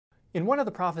In one of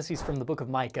the prophecies from the book of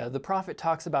Micah, the prophet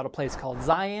talks about a place called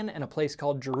Zion and a place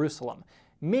called Jerusalem.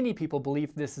 Many people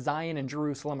believe this Zion and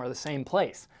Jerusalem are the same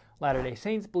place. Latter-day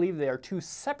Saints believe they are two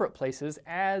separate places,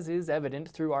 as is evident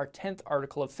through our 10th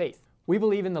article of faith. We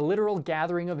believe in the literal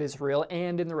gathering of Israel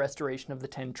and in the restoration of the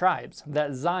 10 tribes,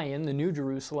 that Zion, the New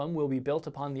Jerusalem, will be built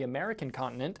upon the American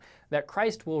continent, that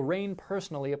Christ will reign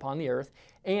personally upon the earth,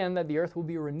 and that the earth will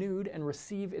be renewed and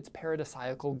receive its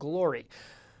paradisaical glory.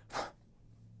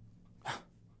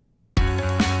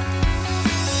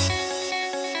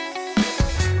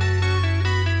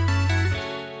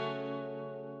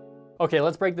 Okay,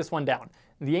 let's break this one down.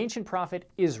 The ancient prophet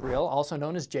Israel, also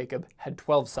known as Jacob, had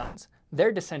 12 sons.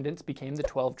 Their descendants became the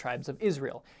 12 tribes of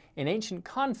Israel. An ancient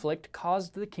conflict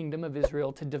caused the kingdom of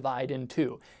Israel to divide in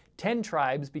two. 10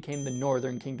 tribes became the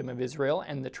northern kingdom of Israel,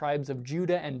 and the tribes of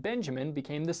Judah and Benjamin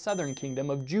became the southern kingdom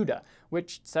of Judah,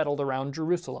 which settled around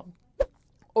Jerusalem.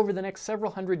 Over the next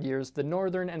several hundred years, the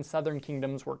northern and southern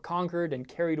kingdoms were conquered and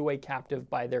carried away captive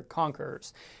by their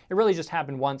conquerors. It really just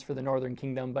happened once for the northern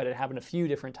kingdom, but it happened a few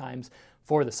different times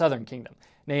for the southern kingdom,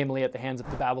 namely at the hands of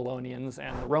the Babylonians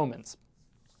and the Romans.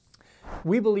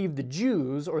 We believe the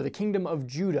Jews, or the kingdom of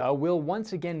Judah, will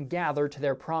once again gather to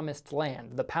their promised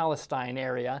land, the Palestine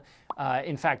area.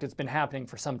 In fact, it's been happening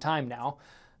for some time now.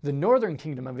 The northern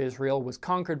kingdom of Israel was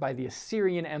conquered by the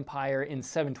Assyrian Empire in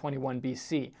 721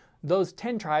 BC. Those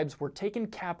 10 tribes were taken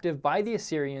captive by the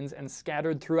Assyrians and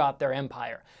scattered throughout their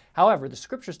empire. However, the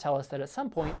scriptures tell us that at some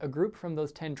point a group from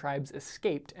those 10 tribes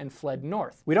escaped and fled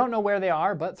north. We don't know where they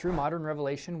are, but through modern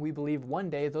revelation we believe one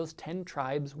day those 10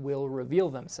 tribes will reveal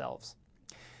themselves.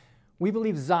 We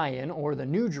believe Zion, or the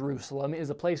New Jerusalem,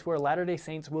 is a place where Latter-day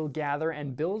Saints will gather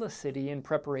and build a city in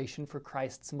preparation for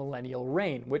Christ's millennial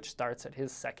reign, which starts at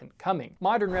his second coming.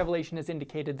 Modern revelation has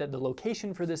indicated that the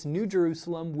location for this New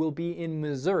Jerusalem will be in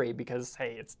Missouri, because,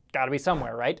 hey, it's gotta be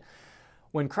somewhere, right?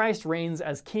 When Christ reigns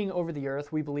as king over the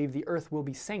earth, we believe the earth will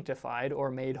be sanctified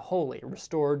or made holy,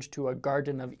 restored to a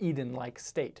Garden of Eden-like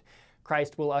state.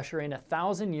 Christ will usher in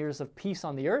 1,000 years of peace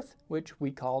on the earth, which we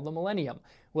call the millennium.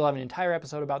 We'll have an entire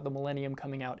episode about the millennium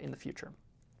coming out in the future.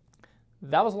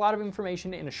 That was a lot of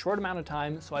information in a short amount of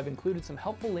time, so I've included some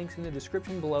helpful links in the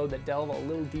description below that delve a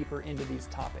little deeper into these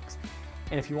topics.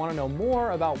 And if you want to know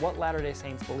more about what Latter-day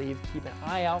Saints believe, keep an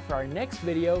eye out for our next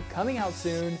video coming out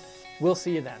soon. We'll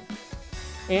see you then.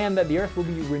 And that the earth will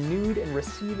be renewed and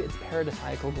receive its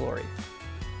paradisaical glory.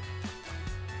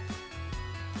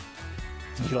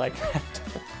 Did you like that?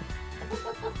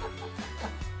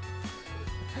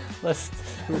 Let's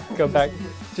go back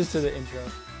just to the intro.